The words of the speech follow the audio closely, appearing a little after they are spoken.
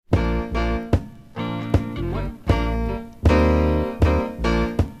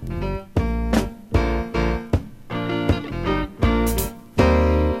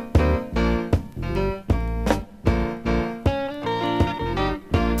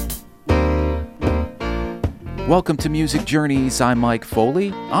Welcome to Music Journeys. I'm Mike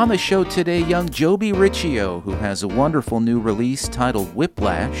Foley. On the show today, young Jobi Riccio, who has a wonderful new release titled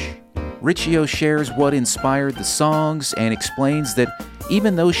Whiplash. Riccio shares what inspired the songs and explains that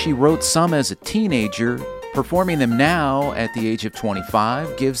even though she wrote some as a teenager, performing them now at the age of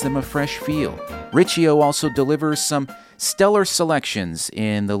 25 gives them a fresh feel. Riccio also delivers some stellar selections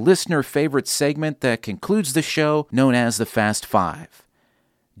in the listener favorite segment that concludes the show, known as the Fast Five.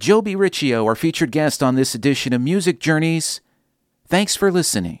 Jobi Riccio, our featured guest on this edition of Music Journeys. Thanks for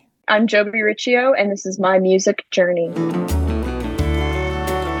listening. I'm Jobi Riccio, and this is my music journey.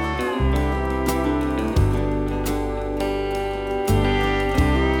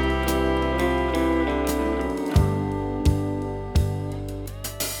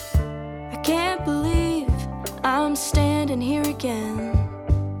 I can't believe I'm standing here again.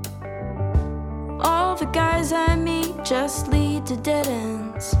 All the guys I meet just lead to dead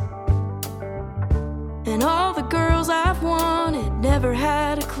ends. And all the girls I've wanted never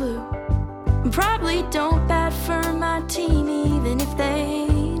had a clue. And probably don't bat for my team even if they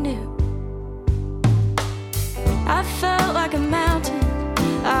knew. I felt like a mountain,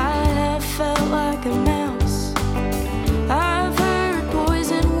 I have felt like a mouse. I've heard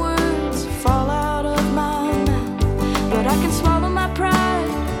poison words fall out of my mouth, but I can swallow my pride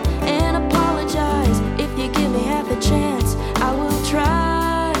and apologize. If you give me half a chance, I will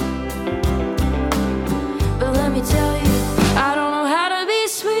try. But let me tell you, I don't know how to be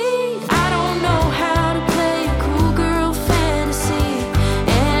sweet. I don't know how to play a cool girl fantasy.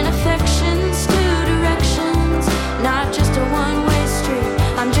 And affection's two directions, not just a one-way street.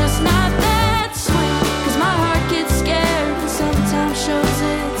 I'm just not that sweet, 'cause my heart gets scared and sometimes shows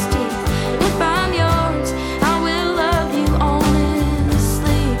its teeth. If I'm yours, I will love you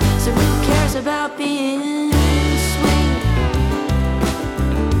honestly. So who cares about being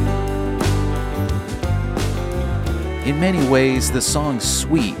In many ways, the song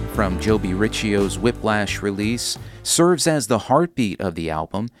Sweet from Jobi Riccio's Whiplash release serves as the heartbeat of the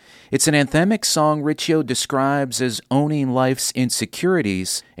album. It's an anthemic song Riccio describes as owning life's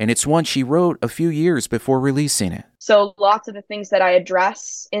insecurities, and it's one she wrote a few years before releasing it. So lots of the things that I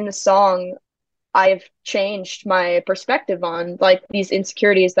address in the song, I've changed my perspective on, like these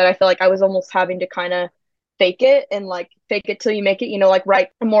insecurities that I feel like I was almost having to kind of fake it and like fake it till you make it, like write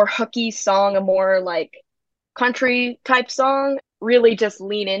a more hooky song, a more like country type song, really just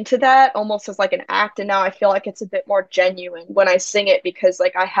lean into that almost as like an act. And now I feel like it's a bit more genuine when I sing it, because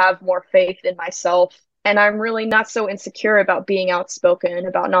like I have more faith in myself and I'm really not so insecure about being outspoken,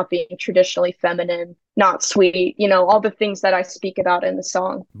 about not being traditionally feminine, not sweet, all the things that I speak about in the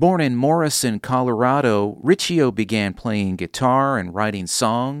song. Born in Morrison, Colorado, Riccio began playing guitar and writing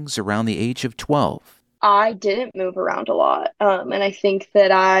songs around the age of 12. I didn't move around a lot. And I think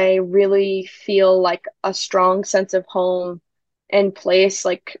that I really feel like a strong sense of home and place,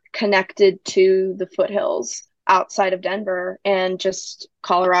 like connected to the foothills outside of Denver and just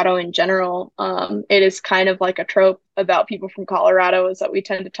Colorado in general. It is kind of like a trope about people from Colorado is that we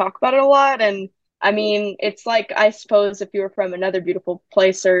tend to talk about it a lot. And I mean, it's like, I suppose if you were from another beautiful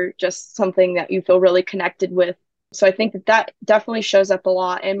place or just something that you feel really connected with. So I think that definitely shows up a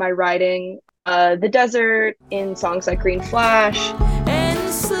lot in my writing. The desert, in songs like Green Flash. and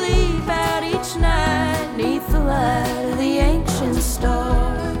sleep out each night neath the light of the ancient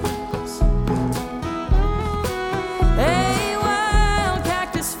stars. A wild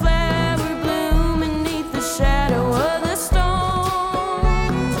cactus flower blooming neath the shadow of the storm.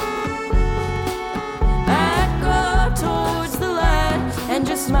 I'd go towards the light and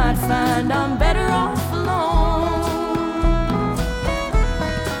just might find I'm better off alone.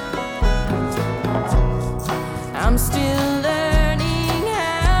 I'm still learning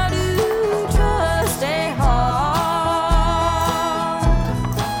how to trust a heart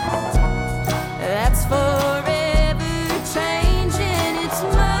that's forever changing its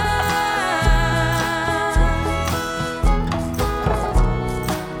mind.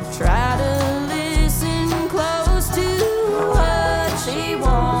 Try to listen close to what she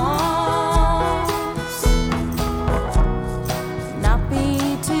wants, not be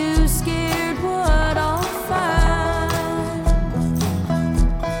too scared what I'll find.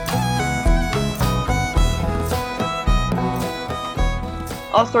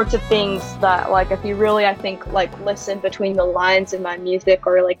 All sorts of things that, like, if you really, I think, like, listen between the lines in my music,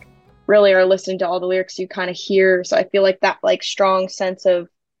 or like really are listening to all the lyrics, you kind of hear. So I feel like that like strong sense of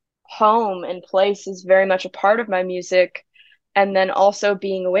home and place is very much a part of my music. And then also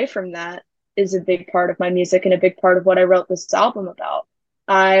being away from that is a big part of my music and a big part of what I wrote this album about.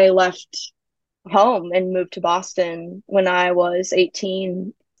 I left home and moved to Boston when I was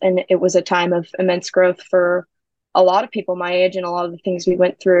 18, and it was a time of immense growth for a lot of people my age and a lot of the things we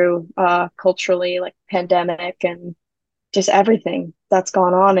went through culturally, like pandemic and just everything that's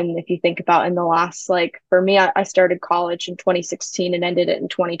gone on. And if you think about in the last, like for me, I started college in 2016 and ended it in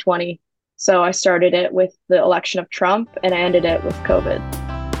 2020. So I started it with the election of Trump and I ended it with COVID.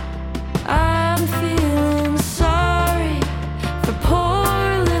 I'm feeling sorry for poor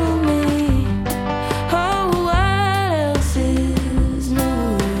little me. Oh, what else is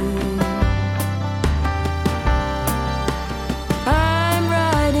new? I'm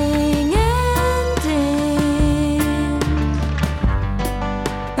writing endings,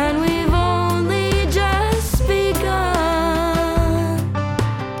 and we've only just begun.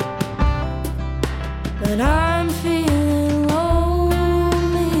 But I'm feeling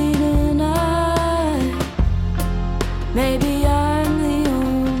lonely tonight. Maybe I'm the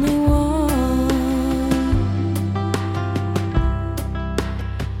only one.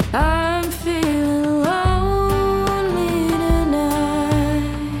 I'm feeling lonely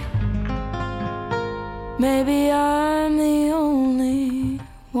tonight. Maybe I'm the only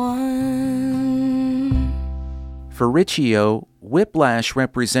one. For Riccio, Whiplash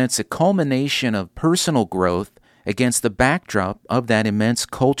represents a culmination of personal growth against the backdrop of that immense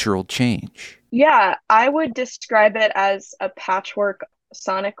cultural change. Yeah, I would describe it as a patchwork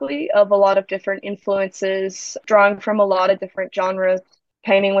sonically of a lot of different influences, drawing from a lot of different genres,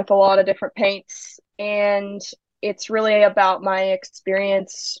 painting with a lot of different paints. And it's really about my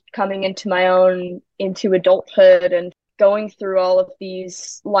experience coming into my own, into adulthood and going through all of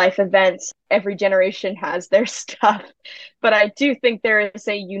these life events. Every generation has their stuff, but I do think there is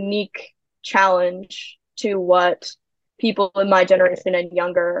a unique challenge to what people in my generation and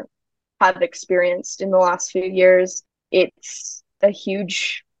younger have experienced in the last few years. It's a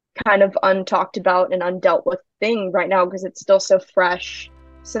huge kind of untalked about and undealt with thing right now because it's still so fresh.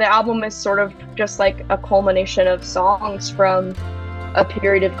 So the album is sort of just like a culmination of songs from a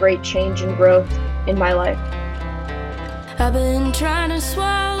period of great change and growth in my life. I've been trying to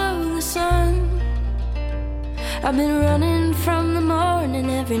swallow the sun. I've been running from the morning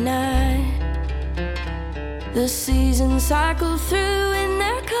every night. The seasons cycle through in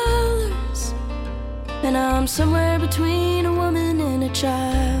their colors, and I'm somewhere between a woman and a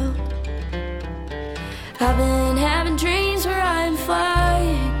child. I've been having dreams where I'm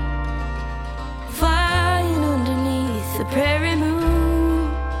flying, flying underneath the prairie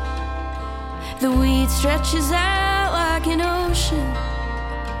moon. The weed stretches out like an ocean,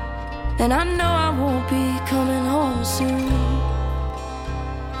 and I know I won't be coming home soon.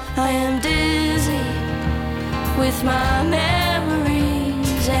 I am dizzy with my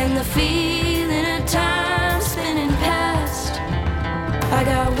memories and the feeling of time spinning past. I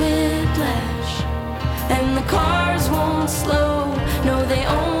got whiplash and the cars won't slow. No, they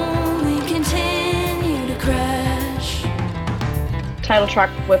only continue to crash. Title track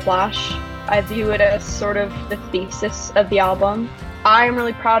Whiplash, I view it as sort of the thesis of the album. I'm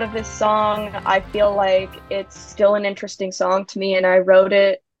really proud of this song. I feel like it's still an interesting song to me, and I wrote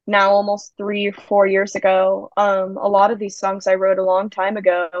it now almost 3 or 4 years ago. A lot of these songs I wrote a long time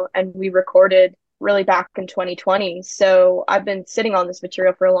ago, and we recorded really back in 2020. So I've been sitting on this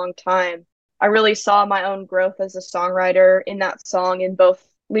material for a long time. I really saw my own growth as a songwriter in that song, in both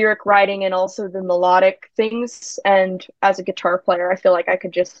lyric writing and also the melodic things. And as a guitar player, I feel like I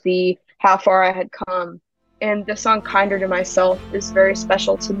could just see how far I had come. And the song Kinder to Myself is very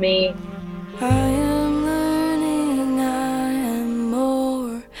special to me. I am learning I am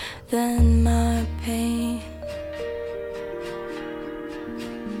more than my pain,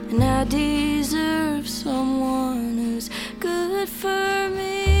 and I deserve someone who's good for me.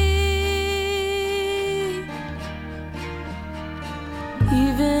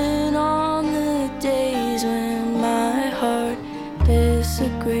 Even on the days when my heart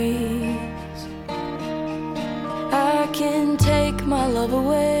disagrees, I can take my love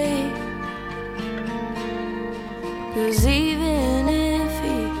away. 'Cause even if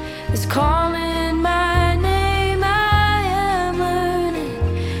he is calling my name, I am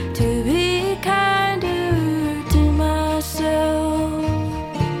learning to be kinder to myself.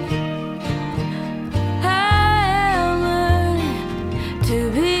 I am learning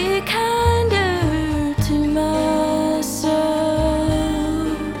to be kinder to myself.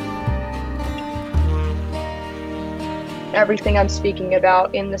 Everything I'm speaking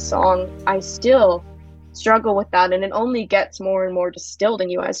about in the song, I still struggle with that, and it only gets more and more distilled in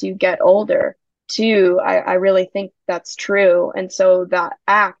you as you get older too. I really think that's true, and so that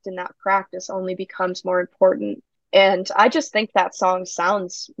act and that practice only becomes more important. And I just think that song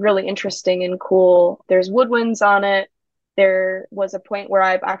sounds really interesting and cool. There's woodwinds on it, There was a point where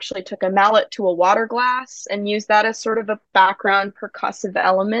I actually took a mallet to a water glass and used that as sort of a background percussive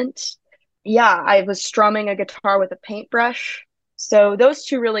element. Yeah, I was strumming a guitar with a paintbrush. So those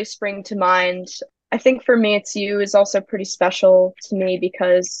two really spring to mind. I think For Me It's You is also pretty special to me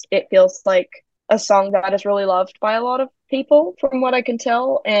because it feels like a song that is really loved by a lot of people, from what I can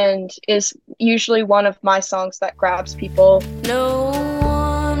tell, and is usually one of my songs that grabs people. No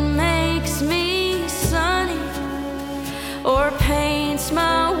one makes me sunny or paints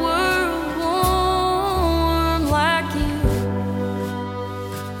my world warm like you.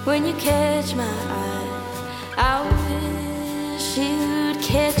 When you catch my eye, I wish you'd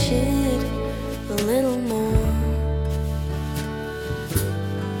catch it a little more.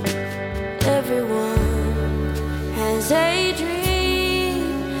 Everyone has a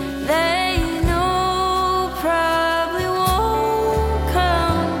dream they know probably won't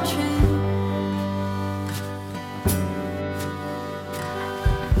come true.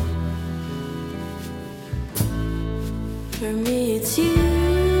 For me it's you.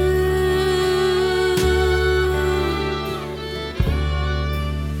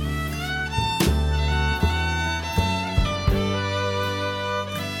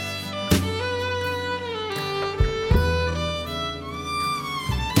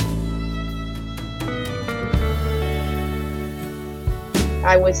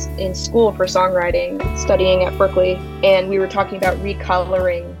 I was in school for songwriting, studying at Berkeley, and we were talking about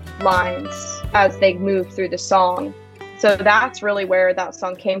recoloring lines as they move through the song. So that's really where that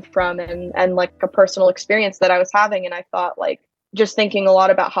song came from, and like a personal experience that I was having. And I thought, like, just thinking a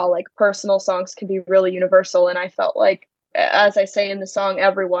lot about how like personal songs can be really universal. And I felt like, as I say in the song,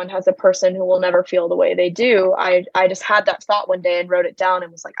 everyone has a person who will never feel the way they do. I just had that thought one day and wrote it down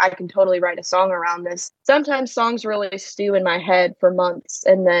and was like, I can totally write a song around this. Sometimes songs really stew in my head for months,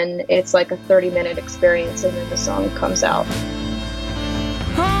 and then it's like a 30-minute experience, and then the song comes out.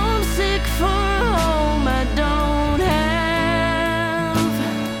 Homesick for home I don't have.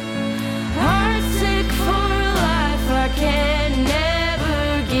 Heartsick for a life I can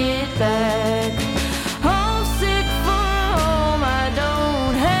never get back. Homesick for a home I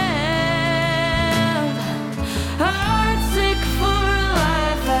don't have. Heartsick for a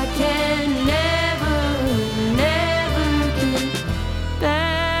life I can never get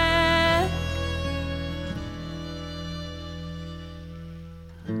back.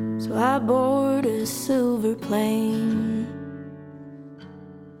 So I board a silver plane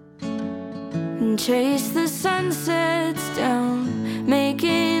and chase the sunsets down,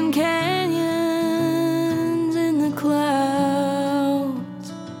 making canyons in the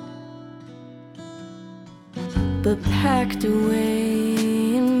clouds. But packed away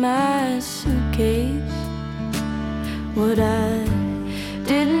in my suitcase, what I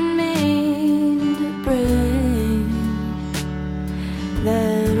didn't mean to bring,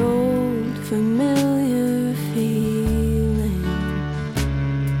 that old familiar feeling.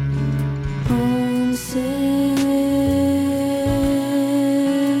 Homesick,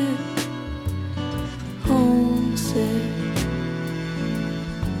 homesick.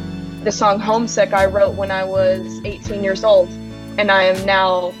 The song Homesick I wrote when I was 18 years old, and I am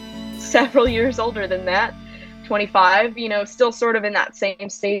now several years older than that, 25, still sort of in that same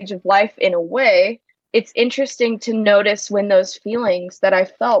stage of life in a way. It's interesting to notice when those feelings that I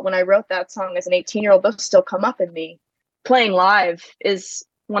felt when I wrote that song as an 18-year-old, those still come up in me. Playing live is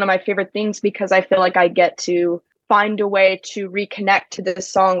one of my favorite things because I feel like I get to find a way to reconnect to the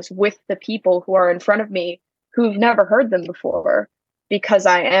songs with the people who are in front of me who've never heard them before, because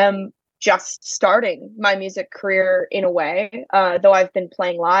I am just starting my music career in a way, though I've been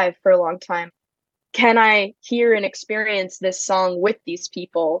playing live for a long time. Can I hear and experience this song with these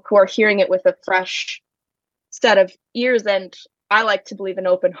people who are hearing it with a fresh set of ears? And I like to believe an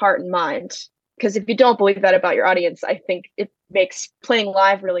open heart and mind, because if you don't believe that about your audience, I think it makes playing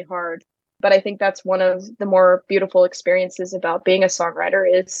live really hard. But I think that's one of the more beautiful experiences about being a songwriter,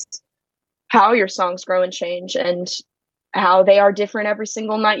 is how your songs grow and change, and how they are different every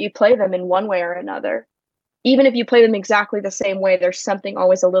single night you play them in one way or another. Even if you play them exactly the same way, there's something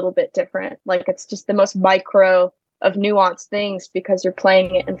always a little bit different. Like, it's just the most micro of nuanced things because you're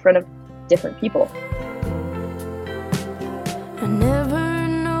playing it in front of different people. I never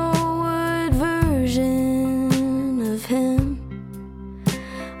know what version of him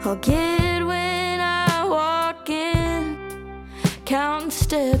I'll get when I walk in, counting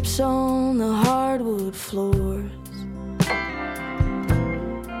steps on the hardwood floors.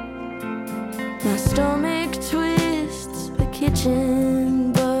 My stomach twists, the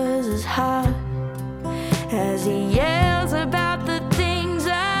kitchen buzzes hot as he yells about the things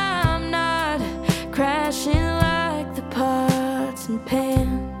I'm not, crashing like the pot.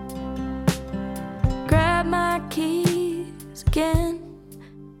 pan. Grab my keys again.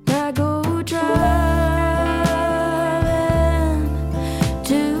 I go driving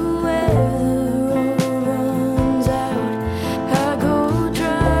to where the road runs out. I go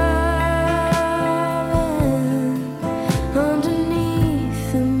driving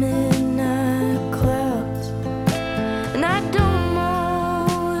underneath the midnight clouds. And I don't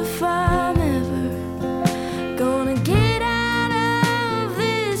know if I'm ever gonna get out of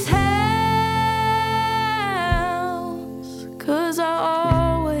this house, 'cause I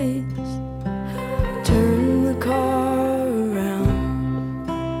always turn the car around,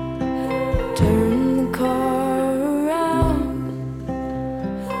 turn the car around,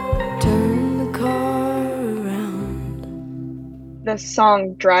 turn the car around. The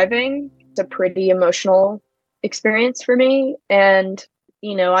song Driving is a pretty emotional experience for me. And,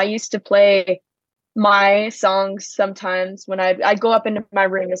 I used to play my songs sometimes when I'd go up into my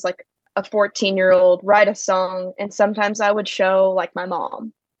room as like a 14-year-old, write a song, and sometimes I would show like my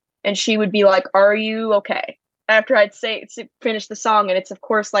mom. And she would be like, "Are you okay?" After I'd finish the song. And it's, of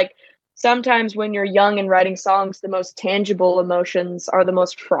course, like sometimes when you're young and writing songs, the most tangible emotions are the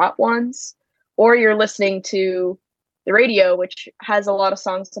most fraught ones. Or you're listening to the radio, which has a lot of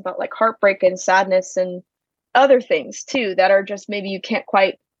songs about like heartbreak and sadness and other things too that are just maybe you can't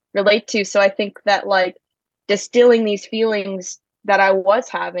quite relate to. So I think that like distilling these feelings that I was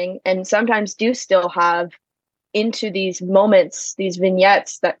having and sometimes do still have into these moments, these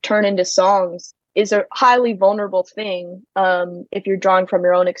vignettes that turn into songs, is a highly vulnerable thing if you're drawing from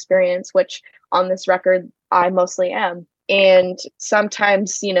your own experience, which on this record I mostly am. And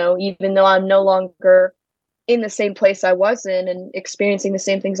sometimes, even though I'm no longer in the same place I was in and experiencing the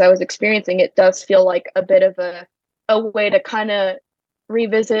same things I was experiencing, it does feel like a bit of a way to kind of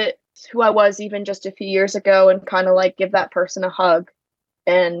revisit who I was even just a few years ago and kind of like give that person a hug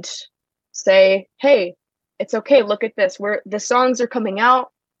and say, "Hey, it's okay. Look at this. The songs are coming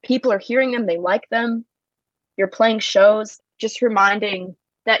out. People are hearing them. They like them. You're playing shows." Just reminding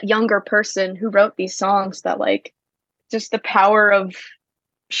that younger person who wrote these songs that like just the power of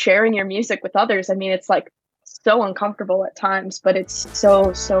sharing your music with others. I mean, it's like so uncomfortable at times, but it's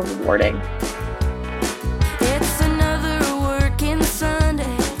so, so rewarding. It's another working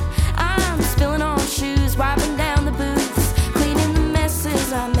Sunday. I'm spilling on shoes, wiping down the booths, cleaning the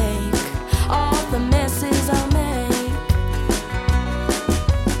messes I make, all the messes I make.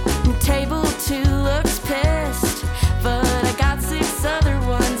 Table 2 looks pissed, but I got 6 other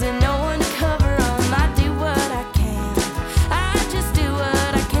ones and no one to cover them. I do what I can, I just do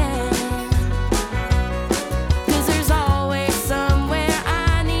what I can. 'Cause there's always somewhere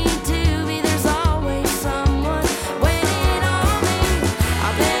I need to be, there's always someone waiting on me.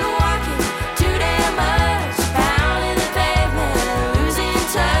 I've been walking too damn much, pounding the pavement and losing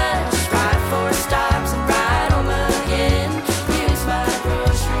touch. Ride 4 stops and ride home again. Use my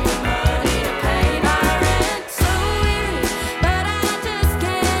grocery money to pay my rent. So weary, but I just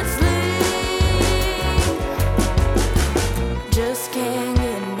can't sleep. Just can't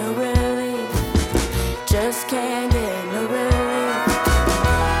get no relief. Just can't get no relief.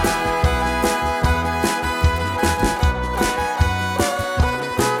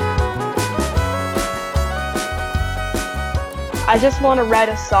 I just want to write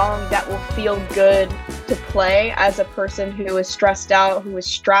a song that will feel good to play as a person who is stressed out, who is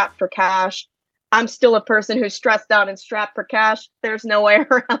strapped for cash. I'm still a person who's stressed out and strapped for cash. There's no way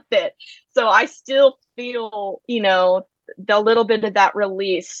around it. So I still feel, the little bit of that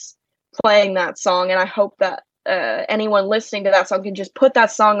release playing that song. And I hope that anyone listening to that song can just put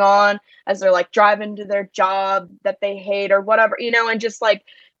that song on as they're like driving to their job that they hate or whatever, and just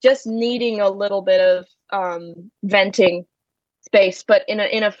needing a little bit of venting space, but in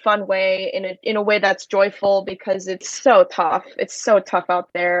a fun way, in a way that's joyful, because it's so tough. It's so tough out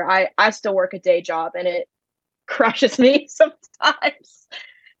there. I still work a day job and it crushes me sometimes.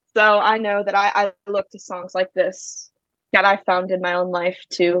 So I know that I look to songs like this that I found in my own life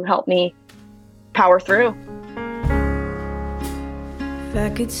to help me power through. If I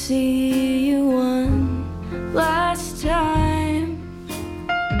could see you one last time,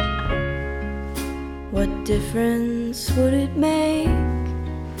 what difference would it make?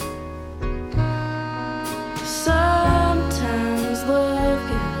 Sometimes love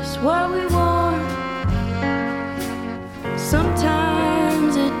gives us what we want.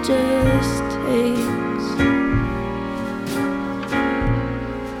 Sometimes it just takes.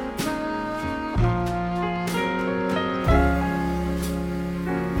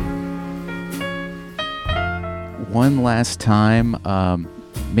 One last time,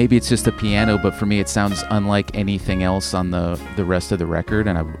 maybe it's just the piano, but for me it sounds unlike anything else on the rest of the record,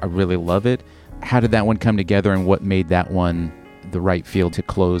 and I really love it. How did that one come together, and what made that one the right feel to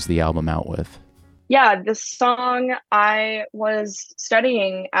close the album out with? Yeah, this song, I was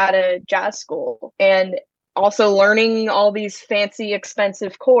studying at a jazz school and also learning all these fancy,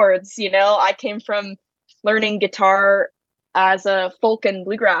 expensive chords. You know, I came from learning guitar as a folk and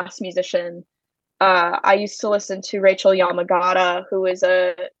bluegrass musician. I used to listen to Rachel Yamagata, who is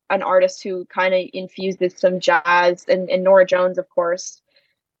an artist who kind of infused with some jazz, and Nora Jones, of course,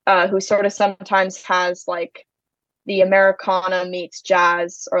 who sort of sometimes has like the Americana meets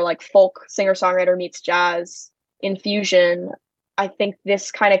jazz, or like folk singer-songwriter meets jazz infusion. I think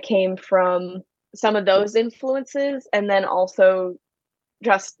this kind of came from some of those influences, and then also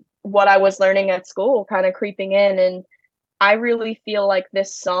just what I was learning at school kind of creeping in. And I really feel like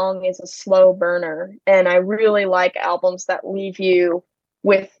this song is a slow burner, and I really like albums that leave you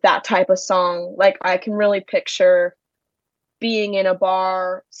with that type of song. Like, I can really picture being in a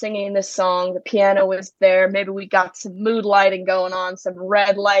bar singing this song. The piano was there, maybe we got some mood lighting going on, some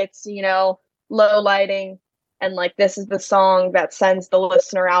red lights, you know, low lighting, and like, this is the song that sends the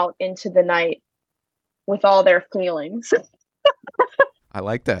listener out into the night with all their feelings. I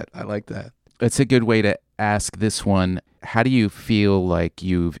like that. It's a good way to ask this one. How do you feel like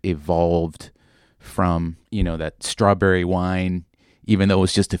you've evolved from, you know, that Strawberry Wine, even though it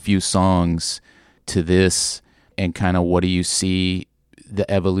was just a few songs, to this? And kind of, what do you see the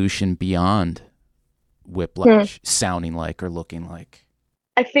evolution beyond Whiplash sounding like or looking like?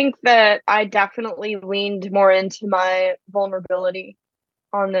 I think that I definitely leaned more into my vulnerability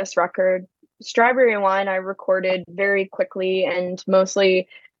on this record. Strawberry Wine I recorded very quickly, and mostly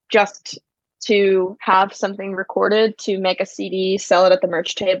just to have something recorded to make a CD, sell it at the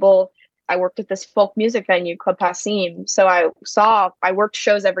merch table. I worked at this folk music venue, Club Passim. So I worked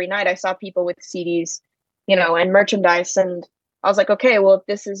shows every night. I saw people with CDs, you know, and merchandise. And I was like, okay, well, if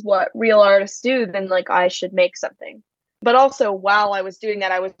this is what real artists do, then like, I should make something. But also, while I was doing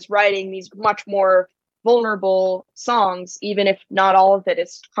that, I was writing these much more vulnerable songs, even if not all of it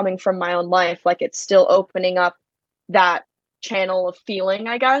is coming from my own life. Like, it's still opening up that channel of feeling,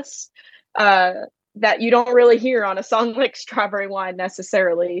 I guess, that you don't really hear on a song like Strawberry Wine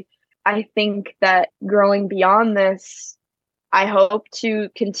necessarily. I think that growing beyond this, I hope to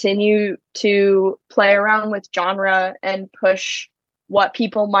continue to play around with genre and push what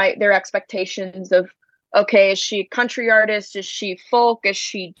people their expectations of, okay, is she a country artist? Is she folk? Is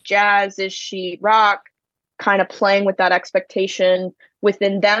she jazz? Is she rock? Kind of playing with that expectation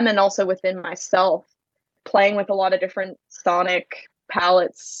within them and also within myself, playing with a lot of different sonic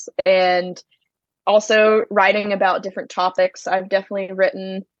palettes, and also writing about different topics. I've definitely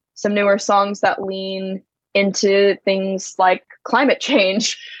written some newer songs that lean into things like climate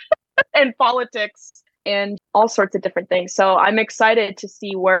change and politics and all sorts of different things. So I'm excited to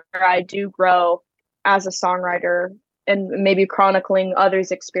see where I do grow as a songwriter, and maybe chronicling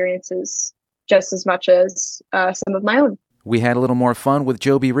others' experiences just as much as some of my own. We had a little more fun with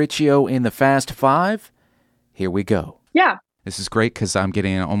Jobi Riccio in the Fast Five. Here we go. Yeah. This is great because I'm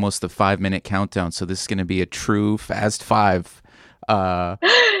getting almost a 5-minute countdown, so this is going to be a true Fast Five.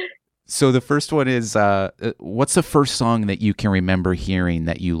 So the first one is, what's the first song that you can remember hearing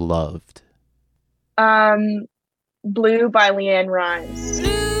that you loved? Blue by Leanne Rimes.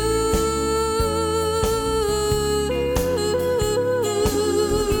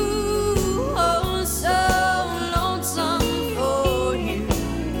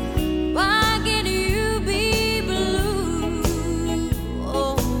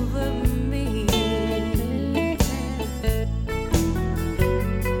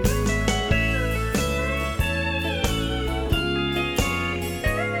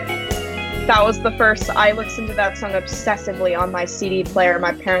 That was the first. I listened to that song obsessively on my CD player.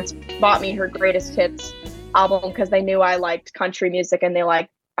 My parents bought me her greatest hits album because they knew I liked country music, and I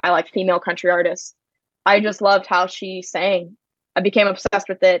liked female country artists. I just loved how she sang. I became obsessed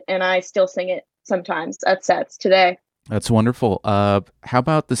with it, and I still sing it sometimes at sets today. That's wonderful. How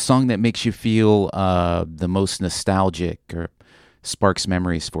about the song that makes you feel the most nostalgic or sparks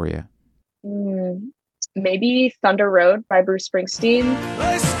memories for you? Maybe Thunder Road by Bruce Springsteen.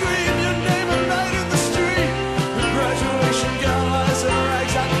 I scream your name at night in the street. The graduation gown lies in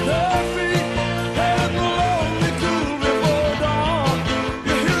rags at their feet. And the lonely cool before dawn.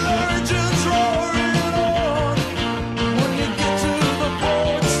 You hear the engines roaring on. When you get to the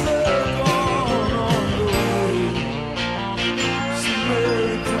ports, they're gone on the way.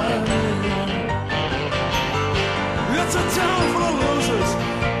 Samaritan. It's a town full of losers.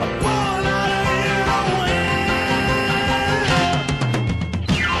 Born out of here to win.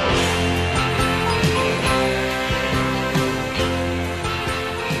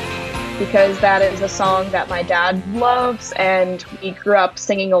 because that is a song that my dad loves, and we grew up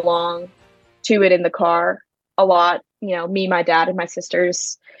singing along to it in the car a lot. You know, me, my dad, and my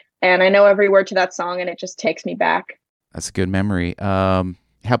sisters. And I know every word to that song, and it just takes me back. That's a good memory. How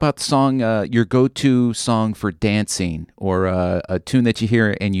about the song, your go-to song for dancing, or a tune that you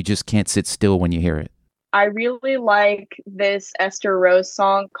hear and you just can't sit still when you hear it? I really like this Esther Rose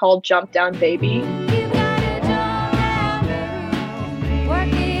song called Jump Down Baby. You gotta jump down, baby.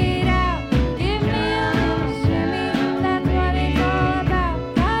 Work it out. Give me a little shimmy. That's what it's all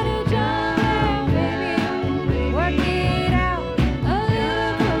about. Gotta jump down, baby. Work it out. A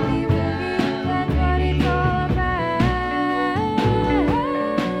little boogie woogie. That's what it's all about.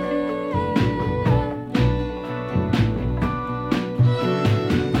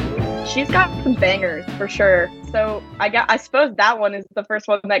 She's got some bangers for sure. So I suppose that one is the first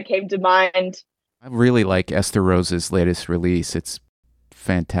one that came to mind. I really like Esther Rose's latest release. It's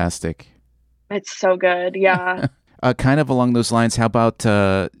fantastic. It's so good. Yeah. Kind of along those lines, how about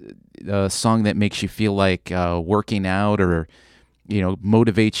a song that makes you feel like working out, or, you know,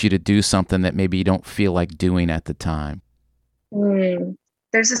 motivates you to do something that maybe you don't feel like doing at the time?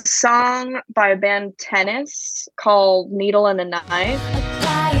 There's a song by a band Tennis called Needle and a Knife. A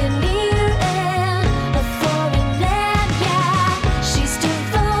pioneer and a foreign land, yeah. She's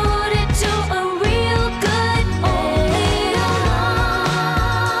devoted to a real good only love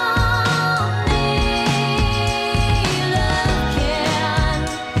can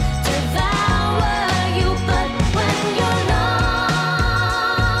devour you, but when you're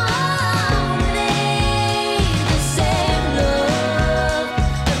lonely, the same love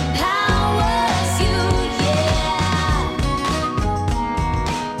empowers you, yeah.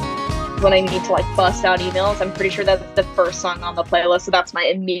 When I need to like bust out emails, I'm pretty sure that's the first song on the playlist. So that's my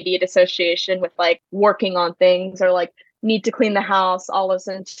immediate association with like working on things, or like need to clean the house. I'll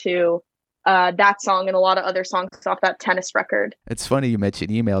listen to that song and a lot of other songs off that Tennis record. It's funny you mentioned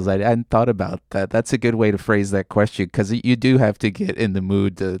emails. I hadn't thought about that. That's a good way to phrase that question, because you do have to get in the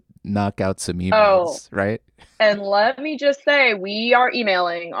mood to knock out some emails, right? And let me just say, we are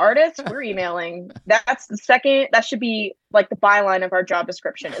emailing artists. We're emailing. That's the second. That should be like the byline of our job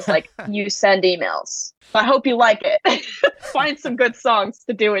description, is like, you send emails. I hope you like it. Find some good songs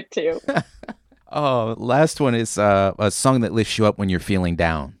to do it to. Oh, last one is a song that lifts you up when you're feeling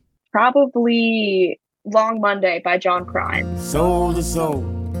down. Probably Long Monday by John Crine. Soul to soul,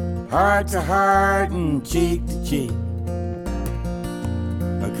 heart to heart, and cheek to cheek.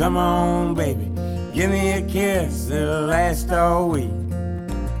 Oh, come on, baby, give me a kiss that'll last all week.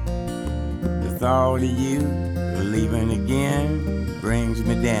 The thought of you leaving again brings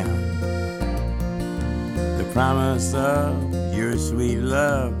me down. The promise of your sweet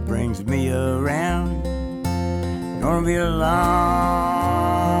love brings me around. Gonna be a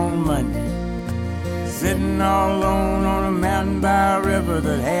long Monday, sitting all alone on a mountain by a river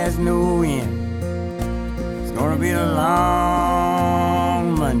that has no end. It's gonna be a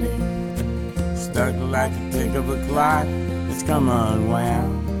long Monday, stuck like a tick of a clock that's come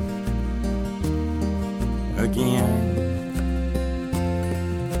unwound again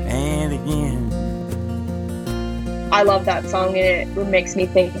and again. I love that song, and it makes me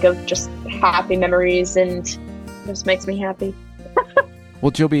think of just happy memories and just makes me happy.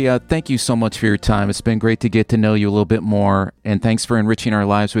 Well, Jobi, thank you so much for your time. It's been great to get to know you a little bit more, and thanks for enriching our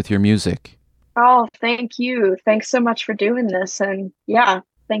lives with your music. Oh, thank you. Thanks so much for doing this. And yeah,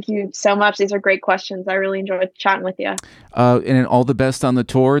 thank you so much. These are great questions. I really enjoyed chatting with you. And all the best on the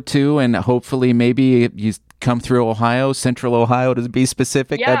tour, too, and hopefully maybe you come through Ohio, Central Ohio to be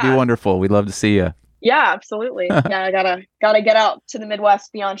specific. Yeah. That'd be wonderful. We'd love to see you. Yeah, absolutely. Yeah, I gotta get out to the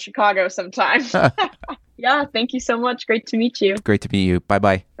Midwest beyond Chicago sometime. Yeah, thank you so much. Great to meet you. Great to meet you.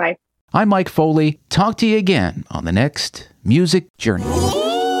 Bye-bye. Bye. I'm Mike Foley. Talk to you again on the next Music Journey.